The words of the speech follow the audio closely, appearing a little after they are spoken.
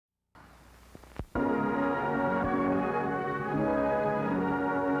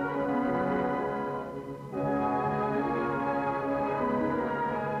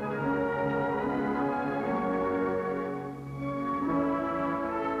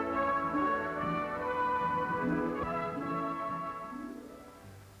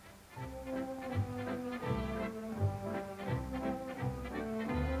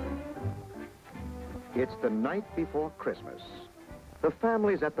It's the night before Christmas. The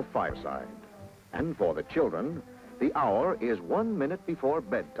family's at the fireside. And for the children, the hour is 1 minute before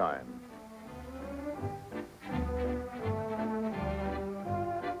bedtime.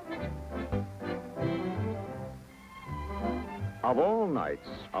 Of all nights,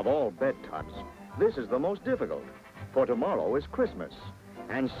 of all bedtimes, this is the most difficult. For tomorrow is Christmas.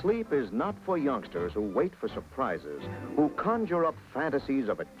 And sleep is not for youngsters who wait for surprises, who conjure up fantasies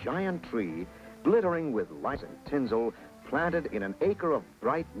of a giant tree glittering with lights and tinsel planted in an acre of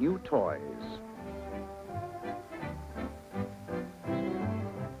bright new toys.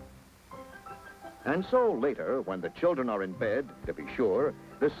 And so later, when the children are in bed, to be sure,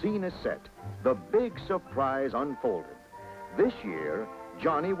 the scene is set, the big surprise unfolded. This year,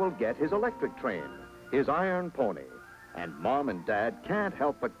 Johnny will get his electric train, his iron pony. And Mom and Dad can't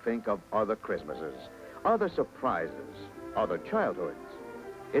help but think of other Christmases, other surprises, other childhoods.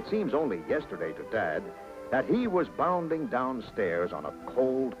 It seems only yesterday to Dad that he was bounding downstairs on a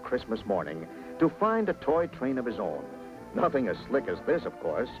cold Christmas morning to find a toy train of his own. Nothing as slick as this, of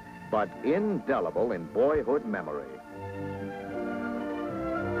course, but indelible in boyhood memory.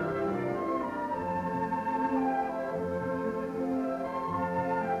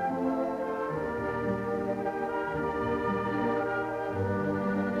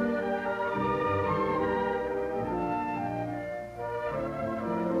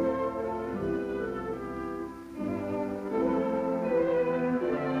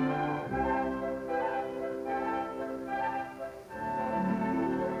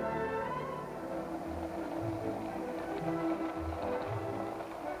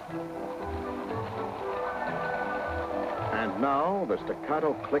 And now the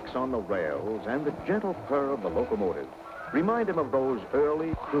staccato clicks on the rails and the gentle purr of the locomotive remind him of those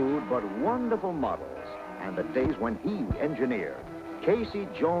early, crude, but wonderful models and the days when he engineered, Casey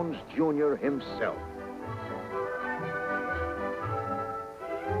Jones Jr. himself.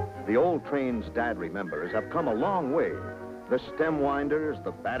 The old trains Dad remembers have come a long way. The stem winders,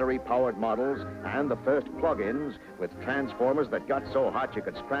 the battery-powered models, and the first plug-ins with transformers that got so hot you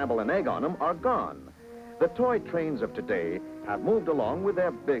could scramble an egg on them are gone. The toy trains of today have moved along with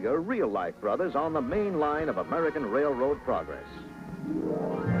their bigger, real-life brothers on the main line of American railroad progress.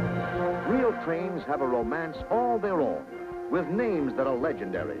 Real trains have a romance all their own, with names that are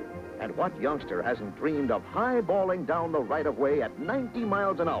legendary. And what youngster hasn't dreamed of high-balling down the right-of-way at 90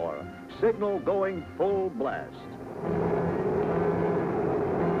 miles an hour, signal going full blast?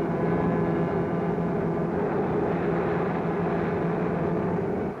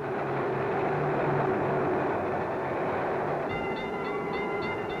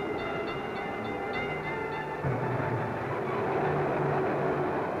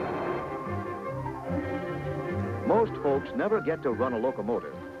 Most folks never get to run a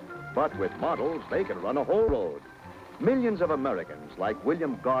locomotive, but with models, they can run a whole road. Millions of Americans, like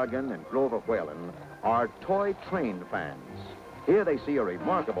William Gargan and Grover Whalen, are toy train fans. Here they see a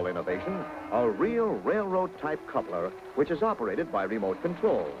remarkable innovation, a real railroad-type coupler, which is operated by remote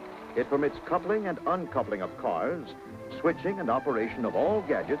control. It permits coupling and uncoupling of cars, switching and operation of all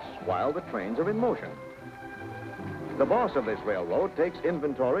gadgets while the trains are in motion. The boss of this railroad takes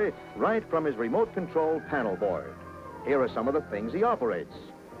inventory right from his remote control panel board. Here are some of the things he operates.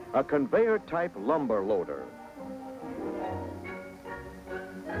 A conveyor-type lumber loader.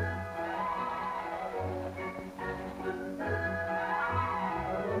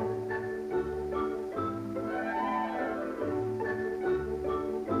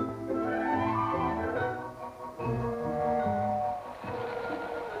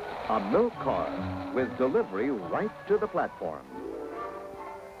 A milk car with delivery right to the platform.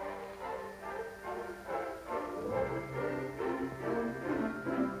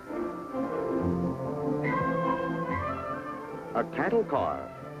 A cattle car.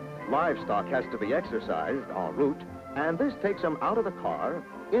 Livestock has to be exercised en route, and this takes them out of the car,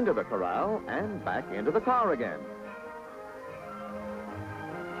 into the corral, and back into the car again.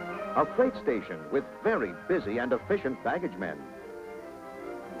 A freight station with very busy and efficient baggage men.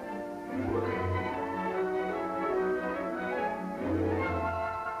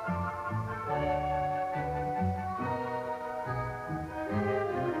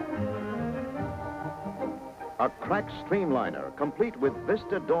 A crack streamliner, complete with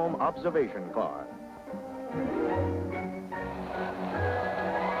Vista Dome observation car.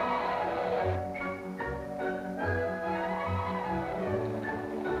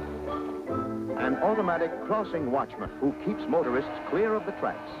 An automatic crossing watchman who keeps motorists clear of the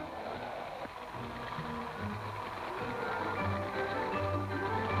tracks.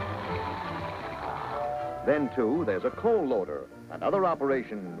 Then, too, there's a coal loader, another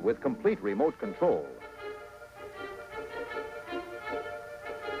operation with complete remote control.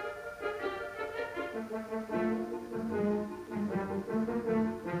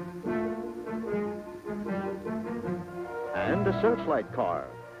 a searchlight car,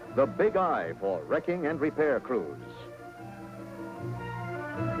 the big eye for wrecking and repair crews.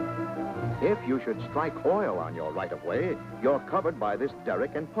 If you should strike oil on your right-of-way, you're covered by this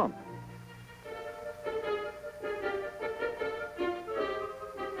derrick and pump.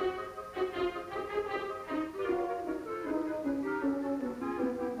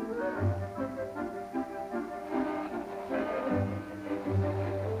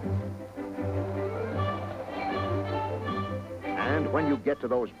 And when you get to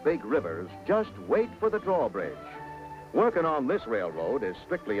those big rivers, just wait for the drawbridge. Working on this railroad is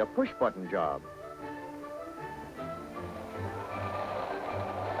strictly a push-button job.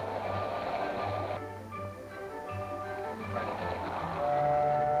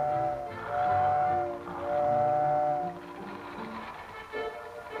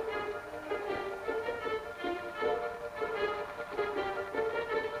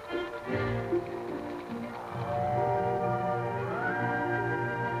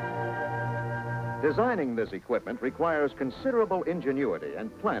 Designing this equipment requires considerable ingenuity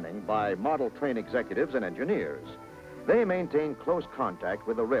and planning by model train executives and engineers. They maintain close contact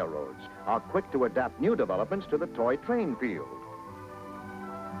with the railroads, are quick to adapt new developments to the toy train field.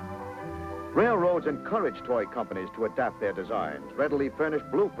 Railroads encourage toy companies to adapt their designs, readily furnish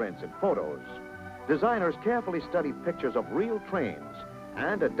blueprints and photos. Designers carefully study pictures of real trains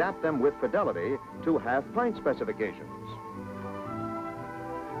and adapt them with fidelity to half-pint specifications.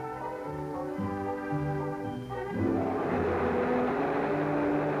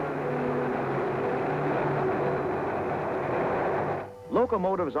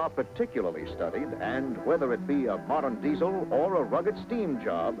 Locomotives are particularly studied, and whether it be a modern diesel or a rugged steam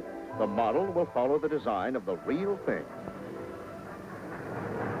job, the model will follow the design of the real thing.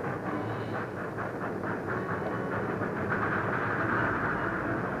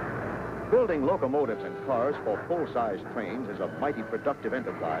 Building locomotives and cars for full-size trains is a mighty productive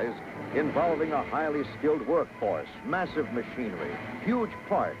enterprise involving a highly skilled workforce, massive machinery, huge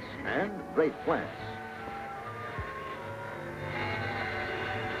parts, and great plants.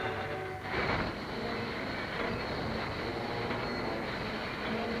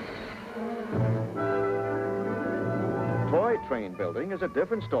 Toy train building is a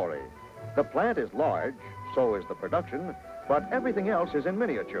different story. The plant is large, so is the production, but everything else is in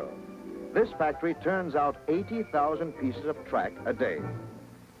miniature. This factory turns out 80,000 pieces of track a day.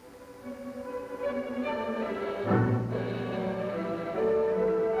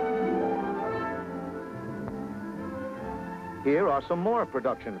 Here are some more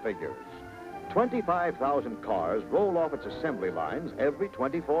production figures. 25,000 cars roll off its assembly lines every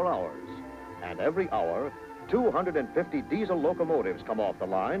 24 hours. And every hour, 250 diesel locomotives come off the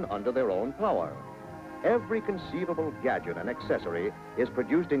line under their own power. Every conceivable gadget and accessory is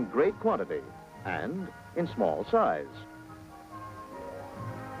produced in great quantity and in small size.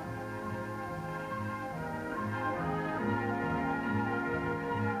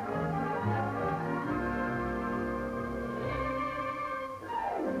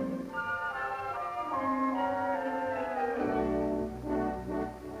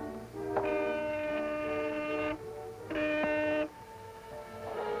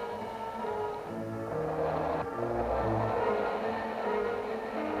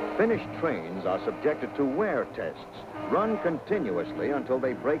 Finished trains are subjected to wear tests, run continuously until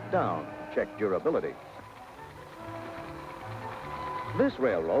they break down, check durability. This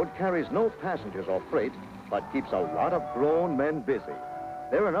railroad carries no passengers or freight, but keeps a lot of grown men busy.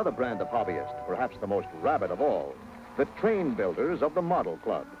 They're another brand of hobbyists, perhaps the most rabid of all, the train builders of the Model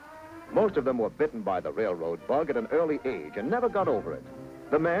Club. Most of them were bitten by the railroad bug at an early age and never got over it.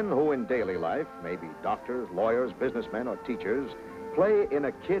 The men who in daily life, may be doctors, lawyers, businessmen, or teachers, play in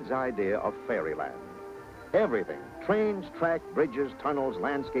a kid's idea of fairyland. Everything, trains, track, bridges, tunnels,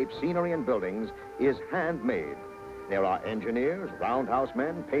 landscapes, scenery, and buildings, is handmade. There are engineers, roundhouse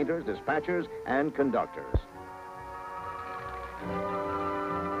men, painters, dispatchers, and conductors.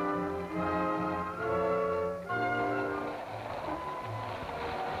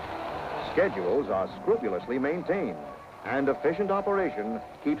 Schedules are scrupulously maintained, and efficient operation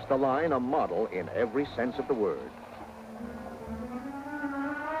keeps the line a model in every sense of the word.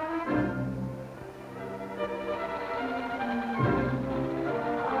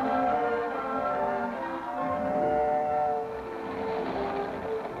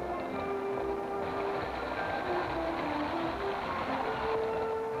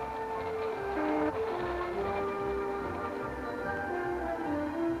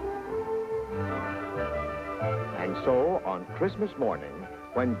 So, on Christmas morning,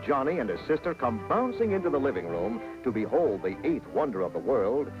 when Johnny and his sister come bouncing into the living room to behold the eighth wonder of the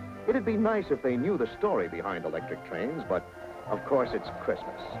world, it'd be nice if they knew the story behind electric trains, but Of course, it's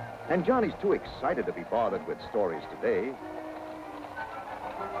Christmas, and Johnny's too excited to be bothered with stories today.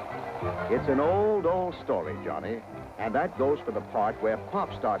 It's an old, old story, Johnny, and that goes for the part where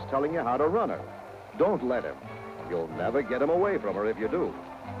Pop starts telling you how to run her. Don't let him. You'll never get him away from her if you do.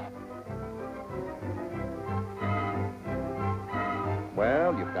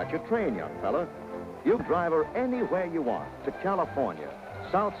 Well, you've got your train, young fella. You drive her anywhere you want, to California,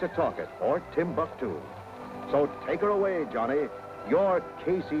 South Setauket, or Timbuktu. So take her away, Johnny. You're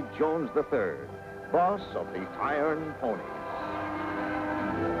Casey Jones III, boss of the Iron Ponies.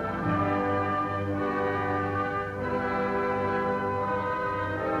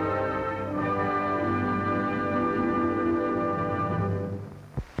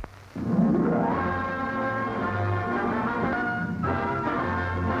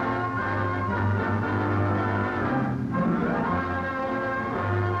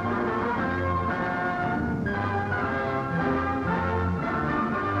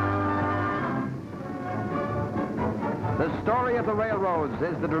 The story of the railroads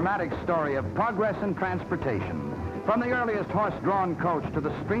is the dramatic story of progress in transportation, from the earliest horse-drawn coach to the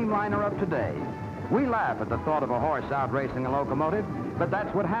streamliner of today. We laugh at the thought of a horse outracing a locomotive, but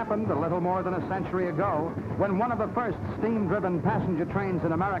that's what happened a little more than a century ago when one of the first steam-driven passenger trains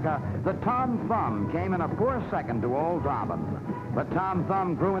in America, the Tom Thumb, came in a poor second to Old Dobbin. But Tom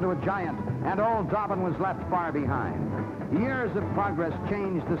Thumb grew into a giant, and Old Dobbin was left far behind. Years of progress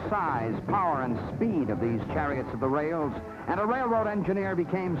changed the size, power, and speed of these chariots of the rails, and a railroad engineer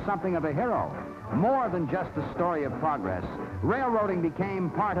became something of a hero. More than just a story of progress, railroading became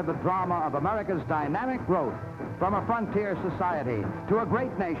part of the drama of America's dynamic growth, from a frontier society to a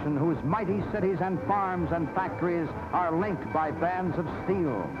great nation whose mighty cities and farms and factories are linked by bands of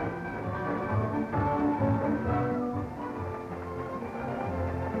steel.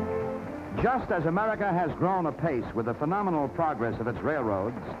 Just as America has grown apace with the phenomenal progress of its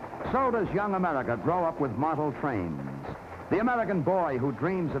railroads, so does young America grow up with model trains. The American boy who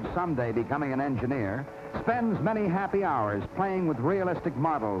dreams of someday becoming an engineer spends many happy hours playing with realistic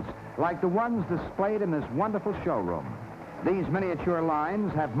models like the ones displayed in this wonderful showroom. These miniature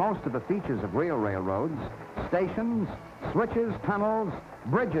lines have most of the features of real railroads: stations, switches, tunnels,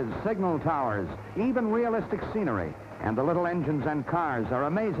 bridges, signal towers, even realistic scenery. And the little engines and cars are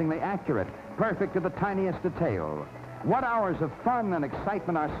amazingly accurate, perfect to the tiniest detail. What hours of fun and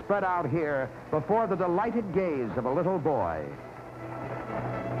excitement are spread out here before the delighted gaze of a little boy.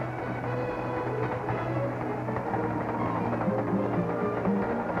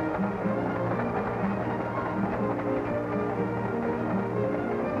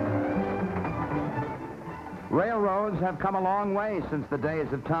 Railroads have come a long way since the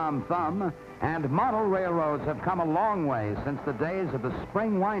days of Tom Thumb, and model railroads have come a long way since the days of the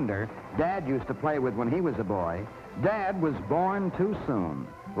spring winder Dad used to play with when he was a boy. Dad was born too soon.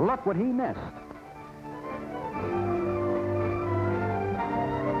 Look what he missed.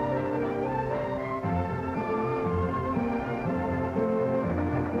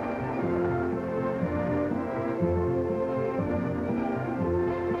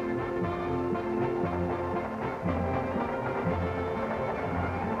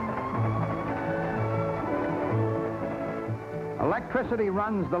 Electricity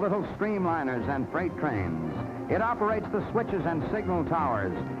runs the little streamliners and freight trains. It operates the switches and signal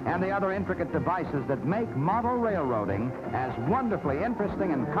towers and the other intricate devices that make model railroading as wonderfully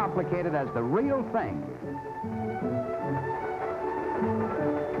interesting and complicated as the real thing.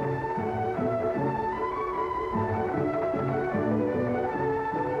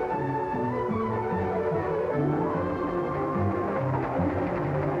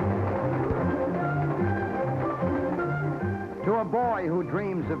 To a boy who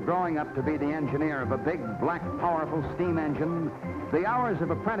dreams of growing up to be the engineer of a big, black, powerful steam engine, the hours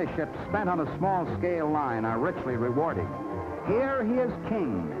of apprenticeship spent on a small-scale line are richly rewarding. Here he is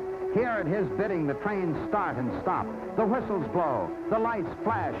king. Here at his bidding, the trains start and stop. The whistles blow, the lights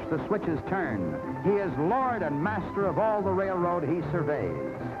flash, the switches turn. He is lord and master of all the railroad he surveys.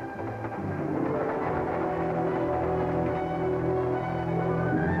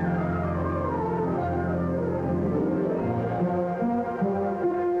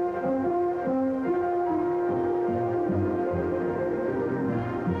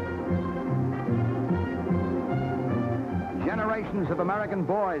 Generations of American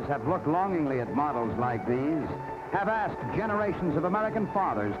boys have looked longingly at models like these, have asked generations of American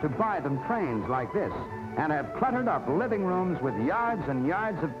fathers to buy them trains like this, and have cluttered up living rooms with yards and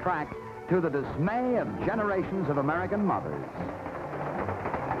yards of track to the dismay of generations of American mothers.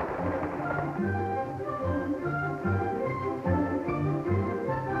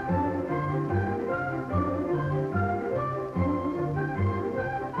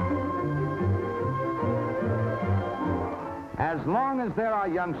 As long as there are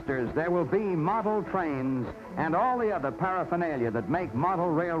youngsters, there will be model trains and all the other paraphernalia that make model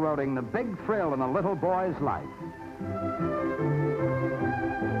railroading the big thrill in a little boy's life.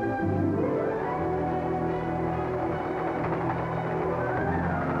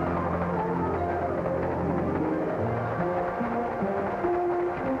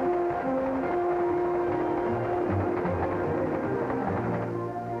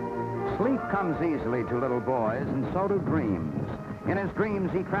 Sleep comes easily to little boys, and so do dreams. In his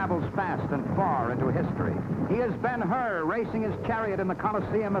dreams, he travels fast and far into history. He is Ben-Hur, racing his chariot in the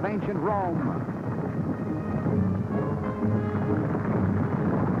Colosseum of ancient Rome.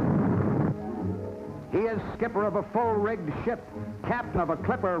 He is skipper of a full-rigged ship, captain of a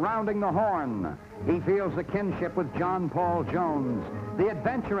clipper rounding the Horn. He feels a kinship with John Paul Jones. The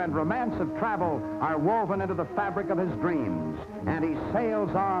adventure and romance of travel are woven into the fabric of his dreams, and he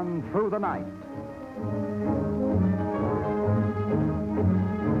sails on through the night.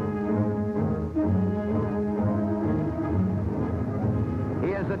 He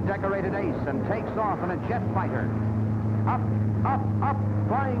is a decorated ace and takes off in a jet fighter. Up, up, up,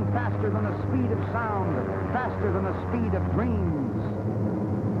 flying faster than the speed of sound, faster than the speed of dreams.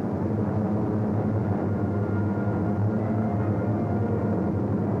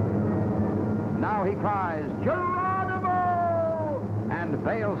 Now he cries, Geronimo! And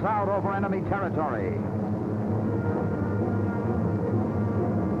bails out over enemy territory.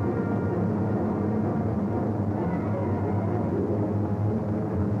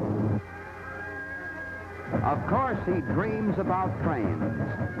 Of course, he dreams about trains.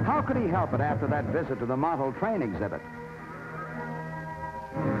 How could he help it after that visit to the model train exhibit?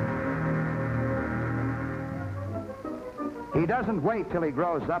 He doesn't wait till he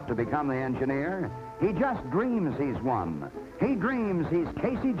grows up to become the engineer. He just dreams he's one. He dreams he's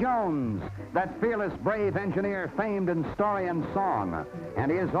Casey Jones, that fearless, brave engineer famed in story and song.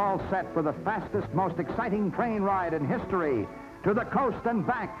 And he is all set for the fastest, most exciting train ride in history, to the coast and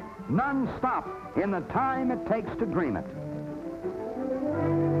back, non-stop, in the time it takes to dream it.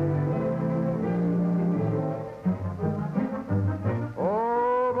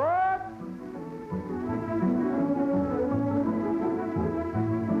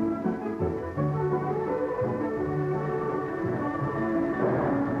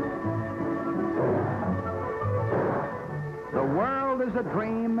 The world is a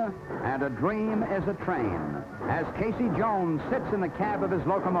dream, and a dream is a train. As Casey Jones sits in the cab of his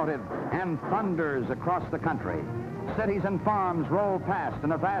locomotive and thunders across the country. Cities and farms roll past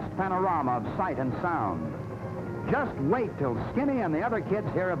in a vast panorama of sight and sound. Just wait till Skinny and the other kids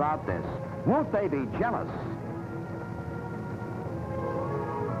hear about this. Won't they be jealous?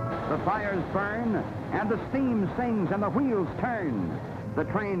 The fires burn, and the steam sings, and the wheels turn. The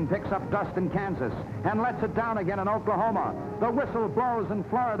train picks up dust in Kansas and lets it down again in Oklahoma. The whistle blows in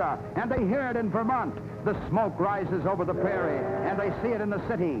Florida, and they hear it in Vermont. The smoke rises over the prairie, and they see it in the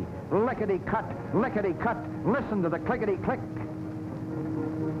city. Lickety-cut, lickety-cut. Listen to the clickety-click.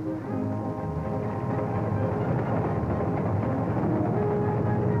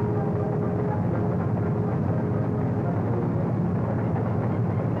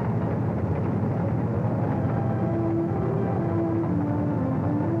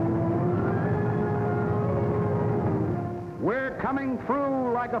 Coming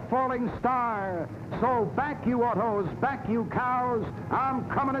through like a falling star. So back you autos, back you cows. I'm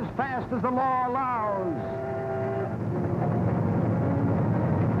coming as fast as the law allows.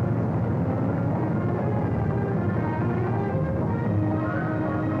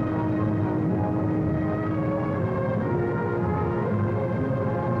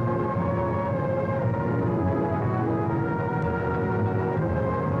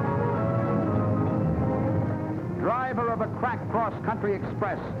 Of a crack cross-country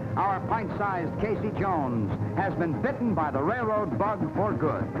express, our pint-sized Casey Jones has been bitten by the railroad bug for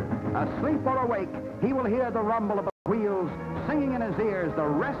good. Asleep or awake, he will hear the rumble of the wheels singing in his ears the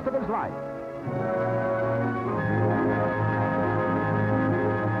rest of his life.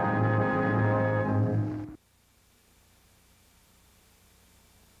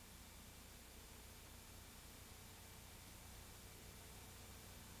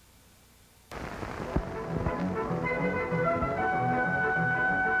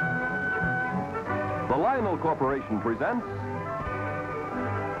 The Lionel Corporation presents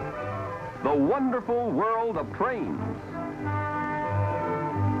The Wonderful World of Trains.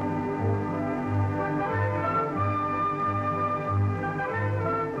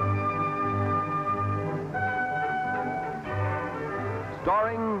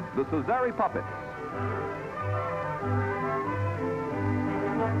 Starring the Cesare Puppets.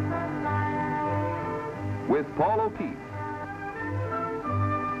 With Paul O'Keefe,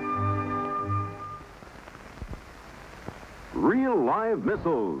 real live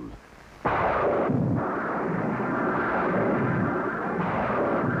missiles.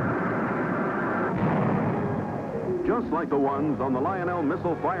 Just like the ones on the Lionel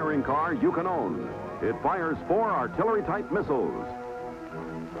missile firing car you can own. It fires 4 artillery-type missiles.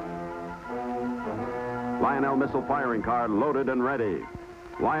 Lionel missile firing car loaded and ready.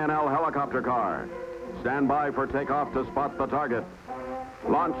 Lionel helicopter car. Stand by for takeoff to spot the target.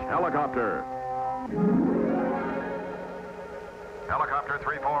 Launch helicopter. Helicopter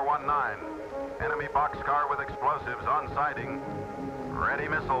 3419. Enemy boxcar with explosives on siding. Ready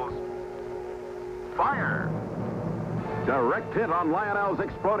missiles. Fire! Direct hit on Lionel's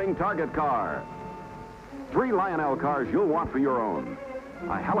exploding target car. 3 Lionel cars you'll want for your own.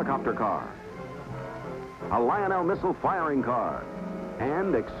 A helicopter car, a Lionel missile firing car,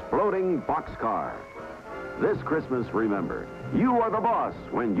 and exploding boxcar. This Christmas, remember, you are the boss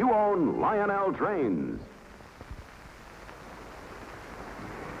when you own Lionel trains.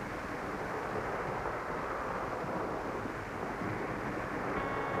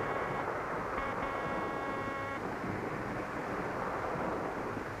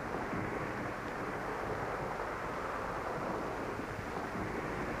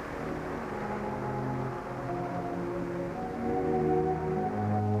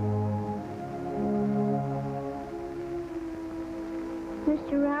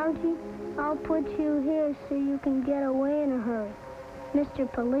 Mr. Roundy, I'll put you here so you can get away in a hurry.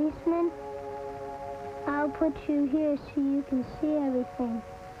 Mr. Policeman, I'll put you here so you can see everything.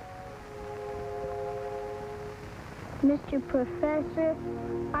 Mr. Professor,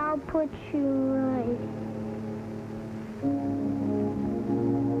 I'll put you right.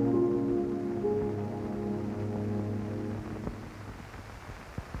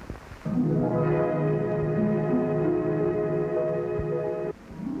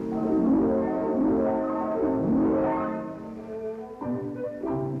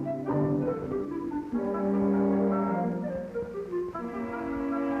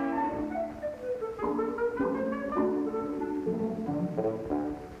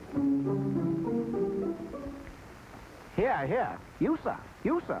 Here. You, sir.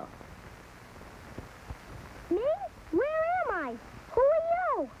 You, sir. Me? Where am I? Who are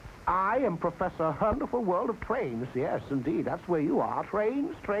you? I am Professor Wonderful World of Trains. Yes, indeed. That's where you are.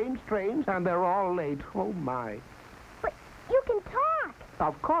 Trains, and they're all late. Oh, my. But you can talk.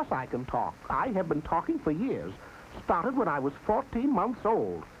 Of course I can talk. I have been talking for years. Started when I was 14 months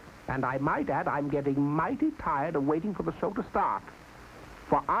old. And I might add, I'm getting mighty tired of waiting for the show to start.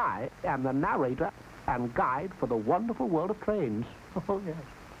 For I am the narrator and guide for the Wonderful World of Trains. Oh, yes.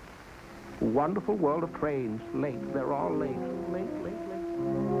 Wonderful World of Trains. Late. They're all late. Late.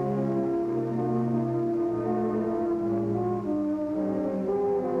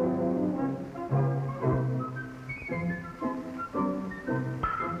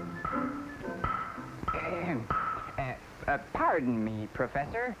 Pardon me,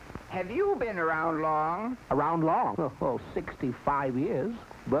 Professor. Have you been around long? Around long? Oh, 65 years.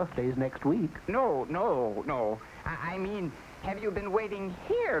 Birthday's next week. No. I mean, have you been waiting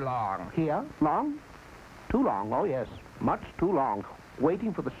here long? Here? Long? Too long, oh yes. Much too long.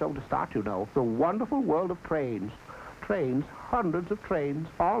 Waiting for the show to start, you know. The Wonderful World of Trains. Trains, hundreds of trains,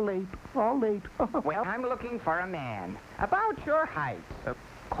 all late. Well, I'm looking for a man about your height.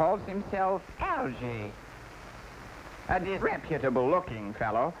 Calls himself Algy. A disreputable-looking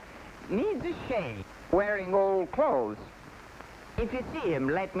fellow. Needs a shave. Wearing old clothes. If you see him,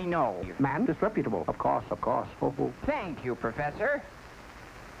 let me know. Man, disreputable. Of course. Oh. Thank you, Professor.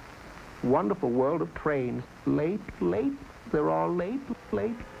 Wonderful World of Trains. Late. They're all late.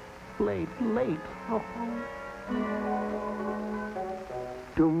 Oh.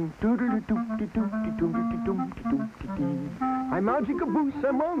 I'm Algy Caboose,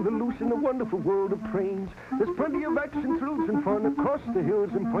 I'm on the loose in the wonderful world of trains. There's plenty of action, thrills, and fun across the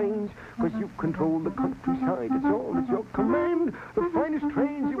hills and plains. 'Cause you control the countryside, it's all at your command. The finest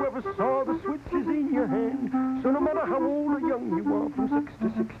trains you ever saw, the switch is in your hand. So no matter how old or young you are, from 6 to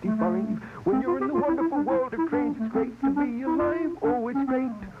 65, when you're in the wonderful world of trains, it's great to be alive. Oh, it's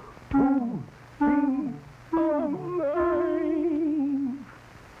great to be alive.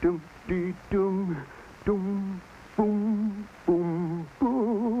 Dum-dee-dum, dum, boom, boom,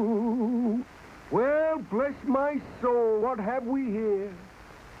 boom. Well, bless my soul, what have we here?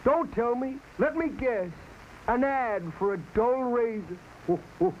 Don't tell me. Let me guess. An ad for a dull razor. Ho,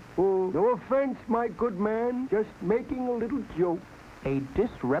 ho, ho. No offense, my good man. Just making a little joke. A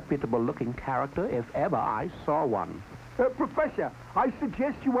disreputable-looking character, if ever I saw one. Professor, I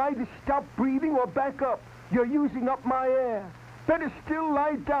suggest you either stop breathing or back up. You're using up my air. Better still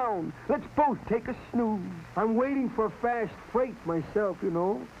lie down. Let's both take a snooze. I'm waiting for fast freight myself, you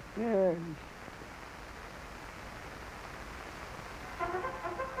know. Yes.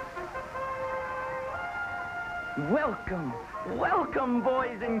 Welcome, welcome,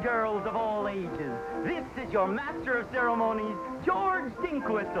 boys and girls of all ages. This is your Master of Ceremonies, George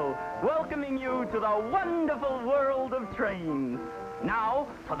Dinkwhistle, welcoming you to the wonderful world of trains. Now,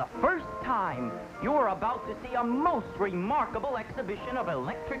 for the first time, you are about to see a most remarkable exhibition of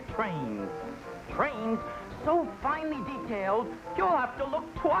electric trains. Trains so finely detailed, you'll have to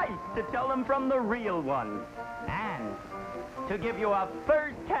look twice to tell them from the real one. And to give you a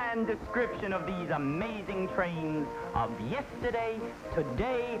first-hand description of these amazing trains of yesterday,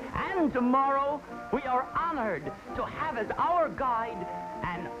 today, and tomorrow, we are honored to have as our guide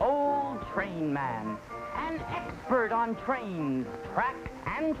an old train man, an expert on trains, track,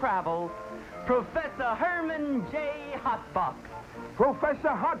 and travel, Professor Herman J. Hotbox. Professor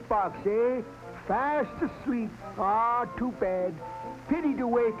Hotbox, eh? Fast asleep. Ah, too bad. Pity to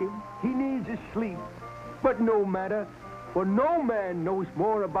wake him. He needs his sleep. But no matter, for no man knows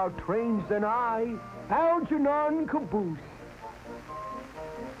more about trains than I, Algernon Caboose.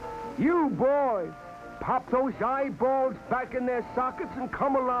 You, boy, pop those eyeballs back in their sockets and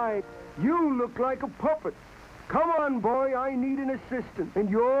come alive. You look like a puppet. Come on, boy, I need an assistant, and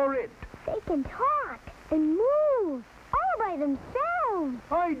you're it. They can talk and move all by themselves.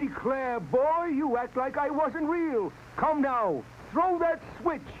 I declare, boy, you act like I wasn't real. Come now, throw that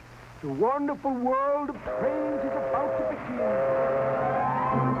switch. The wonderful world of trains is about to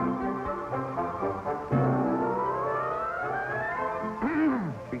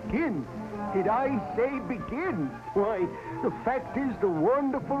begin. Begin? Did I say begin? Why, the fact is the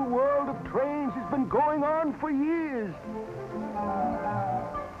wonderful world of trains has been going on for years.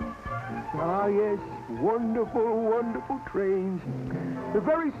 Ah, yes, wonderful, wonderful trains. The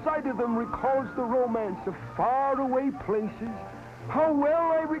very sight of them recalls the romance of faraway places. How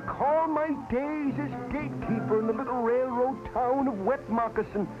well I recall my days as gatekeeper in the little railroad town of Wet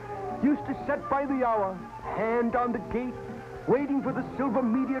Moccasin. Used to sit by the hour, hand on the gate, waiting for the silver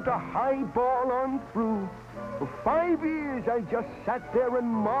meteor to highball on through. For 5 years, I just sat there and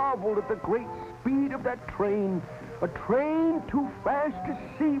marveled at the great speed of that train. A train too fast to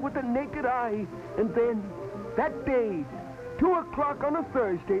see with the naked eye. And then, that day, 2 o'clock on a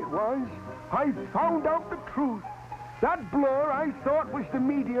Thursday it was, I found out the truth. That blur I thought was the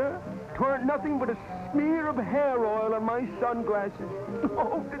meteor turned nothing but a smear of hair oil on my sunglasses.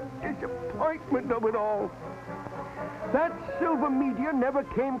 Oh, the disappointment of it all. That silver meteor never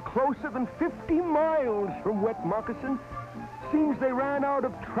came closer than 50 miles from Wet Moccasin. Seems they ran out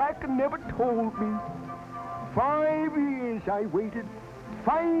of track and never told me. 5 years I waited.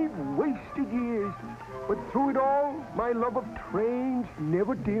 5 wasted years. But through it all, my love of trains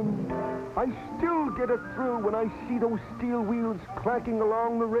never dimmed. I still get a thrill when I see those steel wheels clacking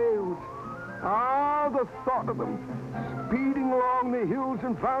along the rails. Ah, the thought of them, speeding along the hills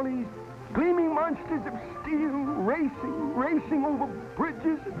and valleys, gleaming monsters of steel, racing over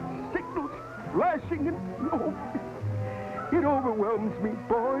bridges and signals, flashing and... Oh, it overwhelms me,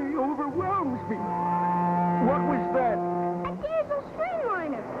 boy, overwhelms me. What was that? A diesel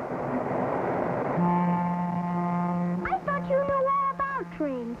streamliner. I thought you knew all about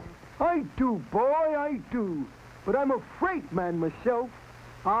trains. I do, boy, I do. But I'm a freight man myself.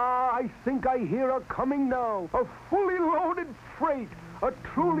 Ah, I think I hear her coming now. A fully loaded freight. A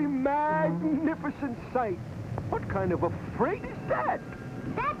truly magnificent sight. What kind of a freight is that?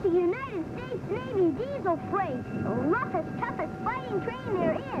 That's a United States Navy diesel freight. The roughest, toughest fighting train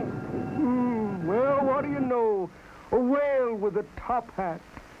there is. Well, what do you know? A whale with a top hat.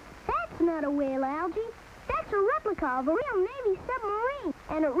 That's not a whale, Algie. That's a replica of a real Navy submarine,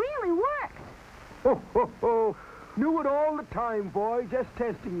 and it really works. Ho, ho, ho. Knew it all the time, boy, just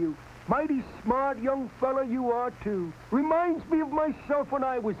testing you. Mighty smart young fella you are, too. Reminds me of myself when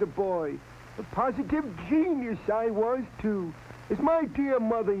I was a boy. A positive genius I was, too. As my dear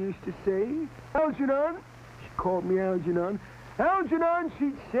mother used to say, Algernon, she called me Algernon, Algernon,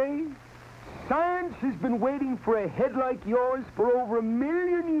 she'd say, science has been waiting for a head like yours for over 1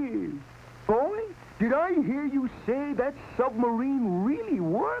 million years. Boy, did I hear you say that submarine really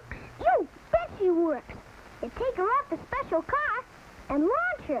works? You bet she works. You take her off the special car and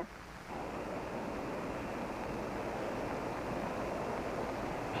launch her.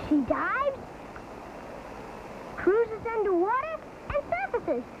 She dives, cruises underwater, and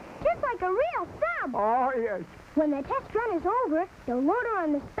surfaces, just like a real sub. Oh, yes. When the test run is over, you'll load her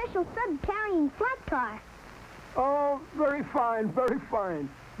on the special sub-carrying flight car. Oh, very fine, very fine.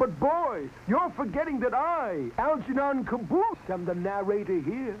 But boy, you're forgetting that I, Algernon Caboose, am the narrator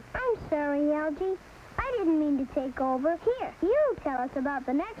here. I'm sorry, Algie. I didn't mean to take over. Here, you tell us about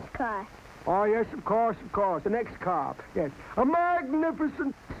the next car. Oh, yes, of course. The next car. Yes, a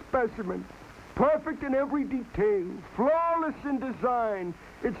magnificent specimen. Perfect in every detail. Flawless in design.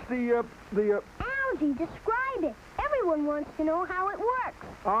 It's the Algie, describe it. Everyone wants to know how it works.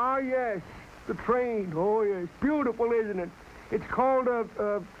 Ah, yes. The train. Oh, yes. Beautiful, isn't it? It's called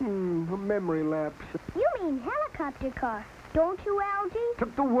a memory lapse. You mean helicopter car, don't you, Algie?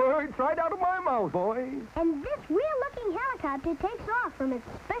 Took the words right out of my mouth, boy. And this real-looking helicopter takes off from its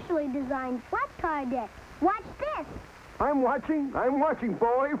specially designed flat car deck. Watch this. I'm watching,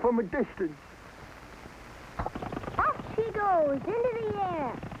 boy, from a distance. Off she goes into the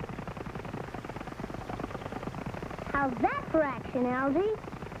air. How's that for action, Algie?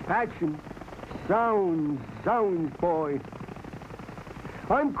 Action. Sounds, boy.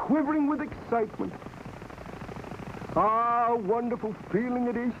 I'm quivering with excitement. Ah, wonderful feeling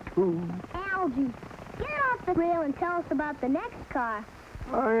it is, too. Algie, get off the rail and tell us about the next car.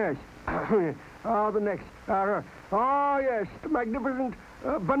 Oh, yes. The next. Yes, the magnificent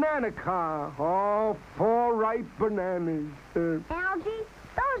banana car. Oh, 4 ripe bananas. Algie,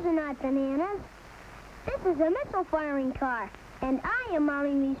 those are not bananas. This is a missile-firing car, and I am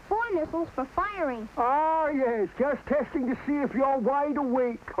mounting these 4 missiles for firing. Ah, yes, just testing to see if you're wide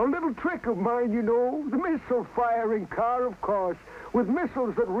awake. A little trick of mine, you know. The missile-firing car, of course, with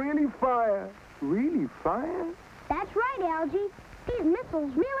missiles that really fire. Really fire? That's right, Algie. These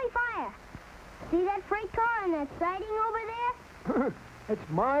missiles really fire. See that freight car on that siding over there? That's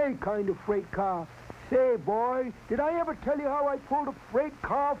my kind of freight car. Say, boy, did I ever tell you how I pulled a freight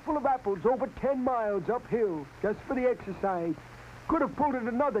car full of apples over 10 miles uphill, just for the exercise? Could have pulled it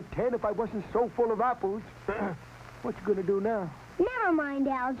another 10 if I wasn't so full of apples. What you gonna do now? Never mind,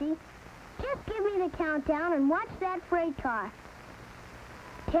 Algie. Just give me the countdown and watch that freight car.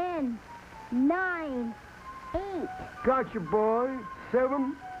 10, 9, 8. Gotcha, boy.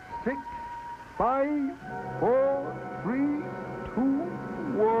 7, 6, 5, 4, 3, 2,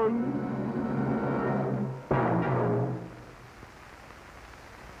 1.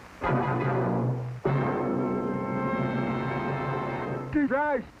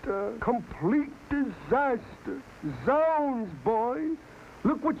 Disaster. Complete disaster. Zounds, boy.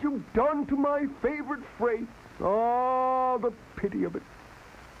 Look what you've done to my favorite freight. Oh, the pity of it.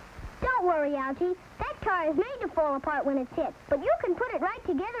 Don't worry, Algie. That car is made to fall apart when it's hit, but you can put it right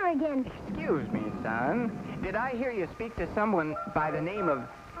together again. Excuse me, son. Did I hear you speak to someone by the name of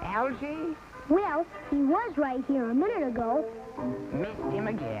Algie? Well, he was right here a minute ago. Missed him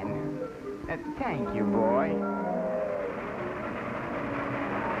again. Thank you, boy.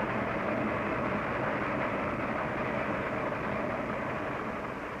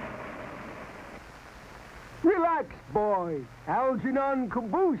 Relax, boy. Algernon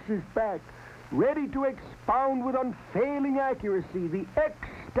Caboose is back, ready to expound with unfailing accuracy the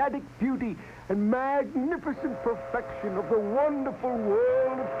ecstatic beauty and magnificent perfection of the wonderful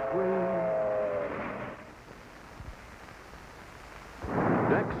world of trains.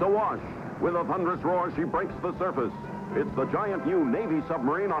 Decks awash. With a thunderous roar, she breaks the surface. It's the giant new Navy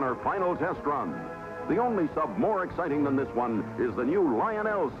submarine on her final test run. The only sub more exciting than this one is the new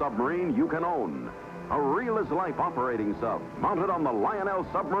Lionel submarine you can own. A real-as-life operating sub mounted on the Lionel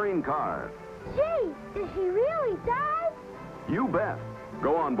submarine car. Gee, did she really die? You bet.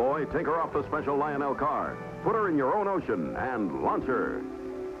 Go on, boy. Take her off the special Lionel car. Put her in your own ocean and launch her.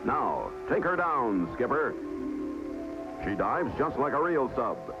 Now, take her down, Skipper. She dives just like a real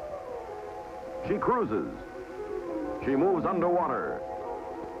sub. She cruises. She moves underwater.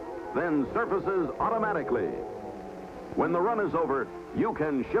 Then surfaces automatically. When the run is over, you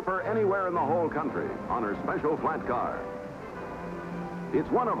can ship her anywhere in the whole country on her special flat car. It's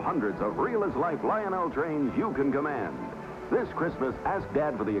one of hundreds of real-as-life Lionel trains you can command. This Christmas, ask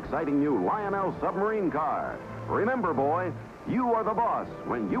Dad for the exciting new Lionel submarine car. Remember, boy, you are the boss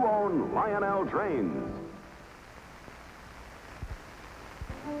when you own Lionel trains.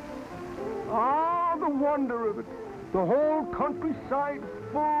 Ah, the wonder of it. The whole countryside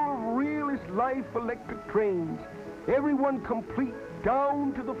full of real-as-life electric trains. Everyone complete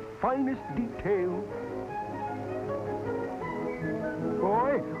down to the finest detail.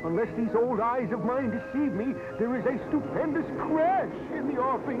 Boy, unless these old eyes of mine deceive me, there is a stupendous crash in the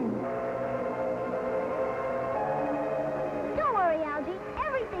offing. Don't worry, Algie.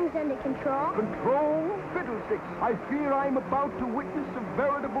 Everything's under control. Control? Fiddlesticks. I fear I'm about to witness a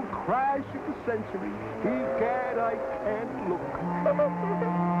veritable crash of the century. Egad, I can't look.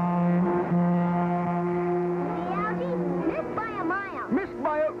 See, Algie? Missed by a mile. Missed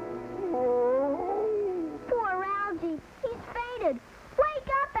by a...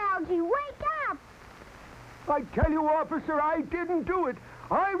 Algie, wake up! I tell you, officer, I didn't do it.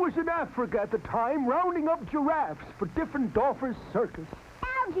 I was in Africa at the time, rounding up giraffes for Diffendorfer's circus.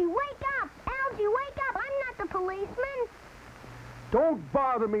 Algie, wake up! Algie, wake up! I'm not the policeman. Don't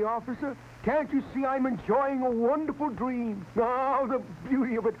bother me, officer. Can't you see I'm enjoying a wonderful dream? Oh, the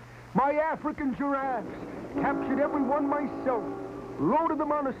beauty of it. My African giraffes. Captured every one myself. Loaded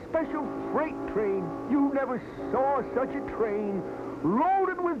them on a special freight train. You never saw such a train.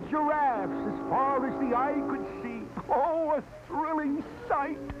 Loaded with giraffes as far as the eye could see. Oh, a thrilling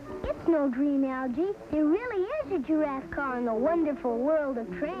sight. It's no dream, Algie. There really is a giraffe car in the wonderful world of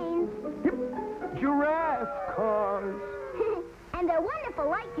trains. Yep, giraffe cars. And they're wonderful,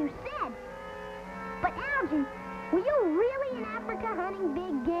 like you said. But, Algie, were you really in Africa hunting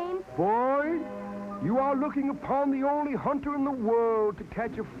big game? Boy, you are looking upon the only hunter in the world to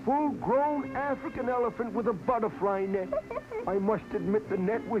catch a full-grown African elephant with a butterfly net. I must admit the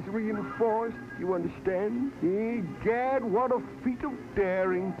net was reinforced, you understand? Egad, what a feat of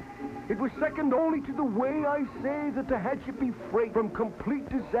daring. It was second only to the way I say the Tehachapi freight from complete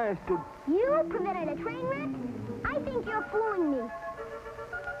disaster. You prevented a train wreck? I think you're fooling me.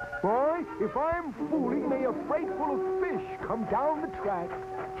 Boy, if I'm fooling, may a freight full of fish come down the track.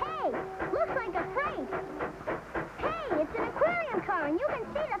 Hey, looks like a freight. Hey, it's an aquarium car, and you can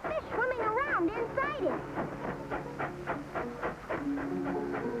see the fish swimming around inside it.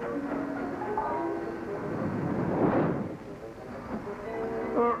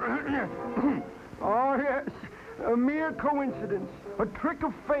 Oh, yes, a mere coincidence, a trick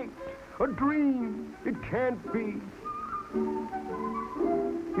of fate, a dream. It can't be.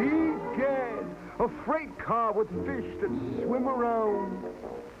 Egad, a freight car with fish that swim around.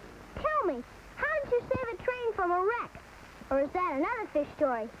 Tell me, how did you save a train from a wreck? Or is that another fish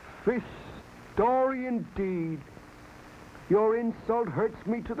story? Fish story indeed. Your insult hurts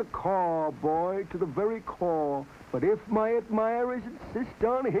me to the core, boy, to the very core. But if my admirers insist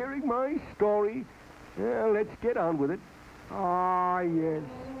on hearing my story, let's get on with it. Ah, yes.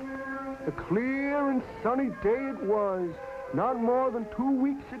 A clear and sunny day it was, not more than 2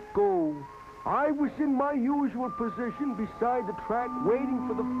 weeks ago. I was in my usual position beside the track, waiting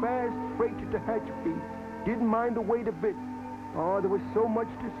for the fast freight to Tehachapi. Didn't mind the wait a bit. Oh, there was so much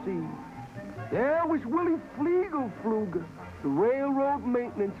to see. There was Willie Fliegelfluger, the railroad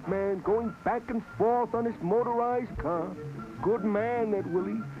maintenance man, going back and forth on his motorized car. Good man, that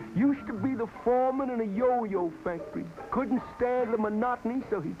Willie. Used to be the foreman in a yo-yo factory. Couldn't stand the monotony,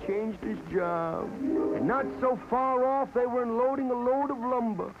 so he changed his job. And not so far off, they were unloading a load of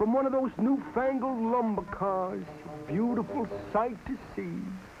lumber from one of those newfangled lumber cars. Beautiful sight to see.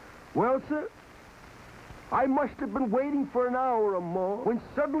 Well, sir, I must have been waiting for an hour or more when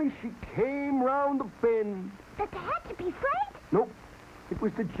suddenly she came round the bend. The Tehachapi freight? Nope. It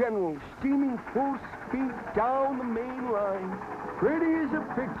was the General, steaming full speed down the main line. Pretty as a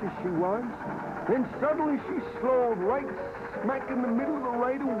picture she was. Then suddenly she slowed right smack in the middle of the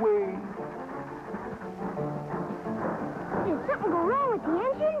right-of-way. Did something go wrong with the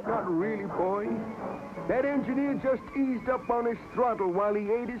engine? Not really, boy. That engineer just eased up on his throttle while he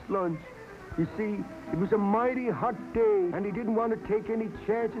ate his lunch. You see, it was a mighty hot day, and he didn't want to take any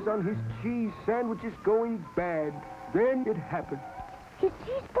chances on his cheese sandwiches going bad. Then it happened. His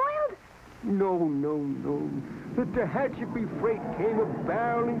cheese spoiled? No. The Tehachapi freight came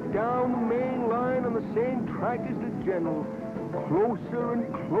a-barreling down the main line on the same track as the General. Closer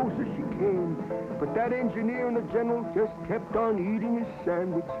and closer she came. But that engineer and the General just kept on eating his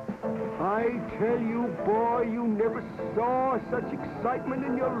sandwich. I tell you, boy, you never saw such excitement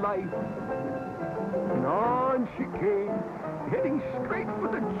in your life. And on she came, heading straight for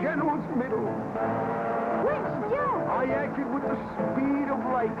the General's middle. What'd you do? I acted with the speed of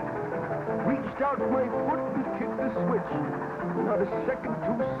light. Reached out my foot and kicked the switch. Not a second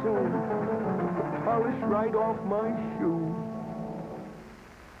too soon. Took the polish right off my shoe.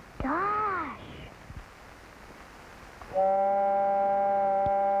 Gosh.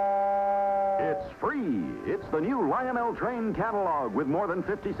 It's free. It's the new Lionel Train catalog with more than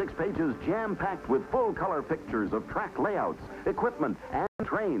 56 pages jam-packed with full-color pictures of track layouts, equipment, and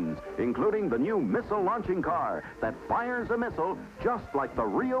trains, including the new missile launching car that fires a missile just like the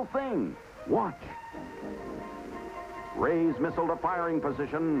real thing. Watch. Raise missile to firing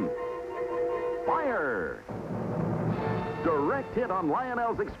position. Fire! Direct hit on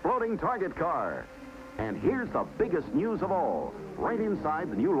Lionel's exploding target car. And here's the biggest news of all. Right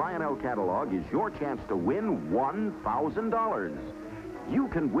inside the new Lionel catalog is your chance to win $1,000. You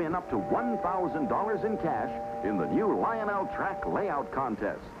can win up to $1,000 in cash in the new Lionel Track Layout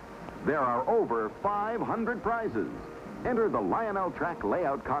Contest. There are over 500 prizes. Enter the Lionel Track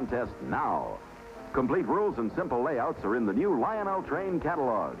Layout Contest now. Complete rules and simple layouts are in the new Lionel Train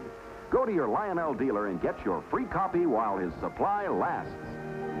catalog. Go to your Lionel dealer and get your free copy while his supply lasts.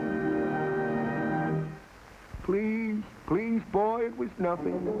 Please, please, boy, it was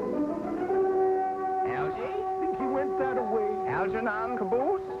nothing. Algy? I think he went that away. Algernon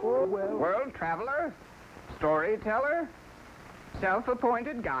Caboose? Oh, well. World traveler? Storyteller?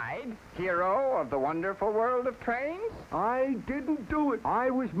 Self-appointed guide? Hero of the wonderful world of trains? I didn't do it. I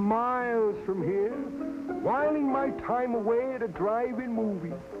was miles from here, whiling my time away at a drive-in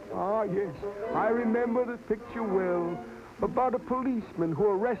movie. Ah, yes, I remember the picture well. About a policeman who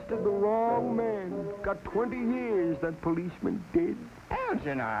arrested the wrong man. Got 20 years, that policeman did.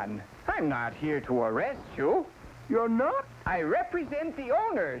 Algernon, I'm not here to arrest you. You're not? I represent the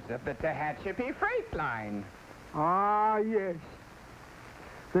owners of the Tehachapi Freight Line. Ah, yes.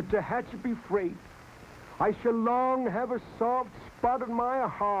 The Tehachapi Freight. I shall long have a soft spot in my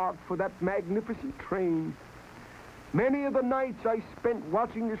heart for that magnificent train. Many of the nights I spent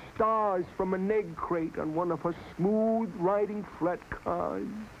watching the stars from an egg crate on one of her smooth-riding flat cars.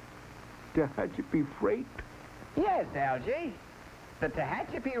 Tehachapi Freight? Yes, Algy. The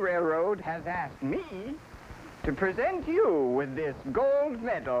Tehachapi Railroad has asked me to present you with this gold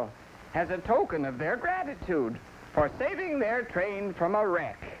medal as a token of their gratitude for saving their train from a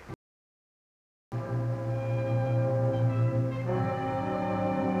wreck.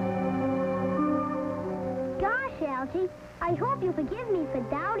 Gosh, Algy, I hope you forgive me for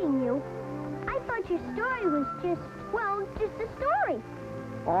doubting you. I thought your story was just a story.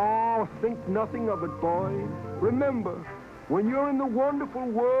 Oh, think nothing of it, boy. Remember, when you're in the wonderful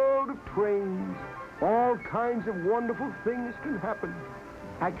world of trains, all kinds of wonderful things can happen.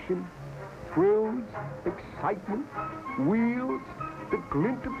 Action, thrills, excitement, wheels, the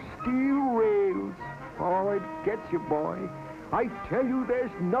glint of steel rails. Oh, it gets you, boy. I tell you,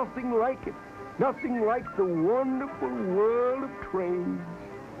 there's nothing like it. Nothing like the wonderful world of trains.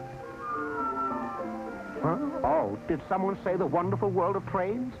 Huh? Oh, did someone say the wonderful world of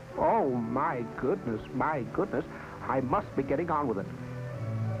trains? Oh, my goodness, my goodness. I must be getting on with it.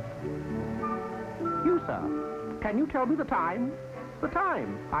 You, sir, can you tell me the time? The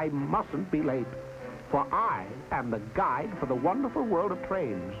time. I mustn't be late. For I am the guide for the wonderful world of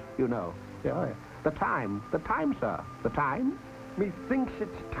trains, you know. Yeah. The time, sir. The time? Methinks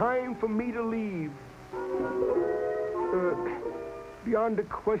it's time for me to leave. Beyond a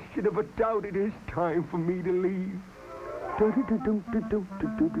question of a doubt, it is time for me to leave.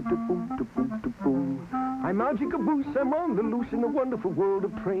 I'm Algy Caboose, I'm on the loose in the wonderful world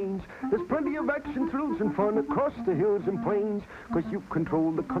of trains. There's plenty of action, thrills, and fun across the hills and plains. 'Cause you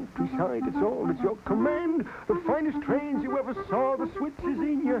control the countryside, it's all at your command. The finest trains you ever saw, the switch is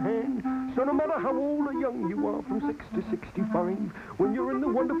in your hand. So no matter how old or young you are, from 6 to 65, when you're in the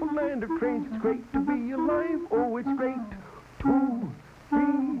wonderful land of trains, it's great to be alive. Oh, it's great to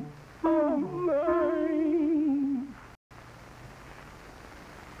be alive.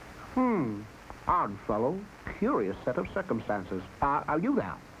 Odd fellow. Curious set of circumstances. Are you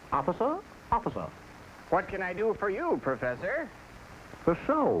there? Officer? Officer. What can I do for you, Professor? The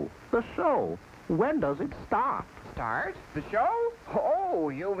show. The show. When does it start? Start? The show? Oh,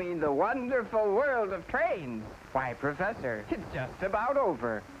 you mean the wonderful world of trains. Why, Professor, it's just about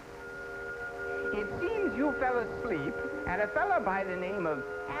over. It seems you fell asleep, and a fella by the name of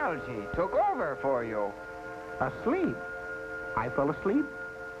Algy took over for you. Asleep? I fell asleep?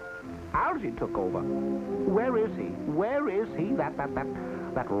 Algy took over. Where is he? Where is he? That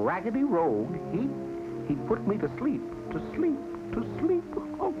raggedy rogue. He put me to sleep. To sleep. To sleep.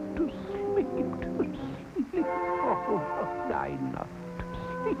 Oh, to sleep. To sleep. Oh, I know. To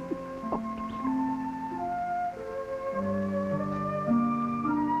sleep. Oh, to sleep.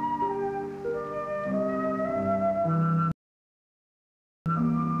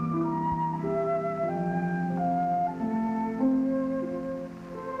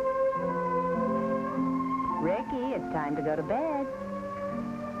 Ricky, it's time to go to bed.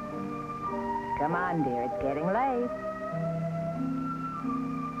 Come on, dear, it's getting late.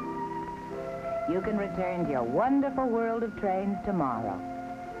 You can return to your wonderful world of trains tomorrow.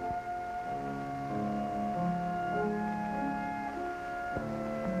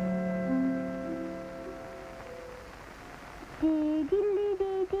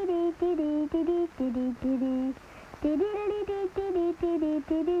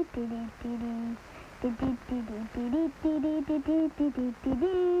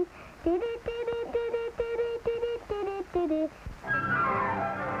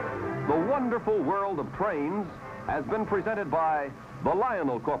 The Wonderful World of Trains has been presented by the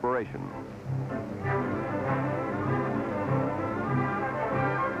Lionel Corporation.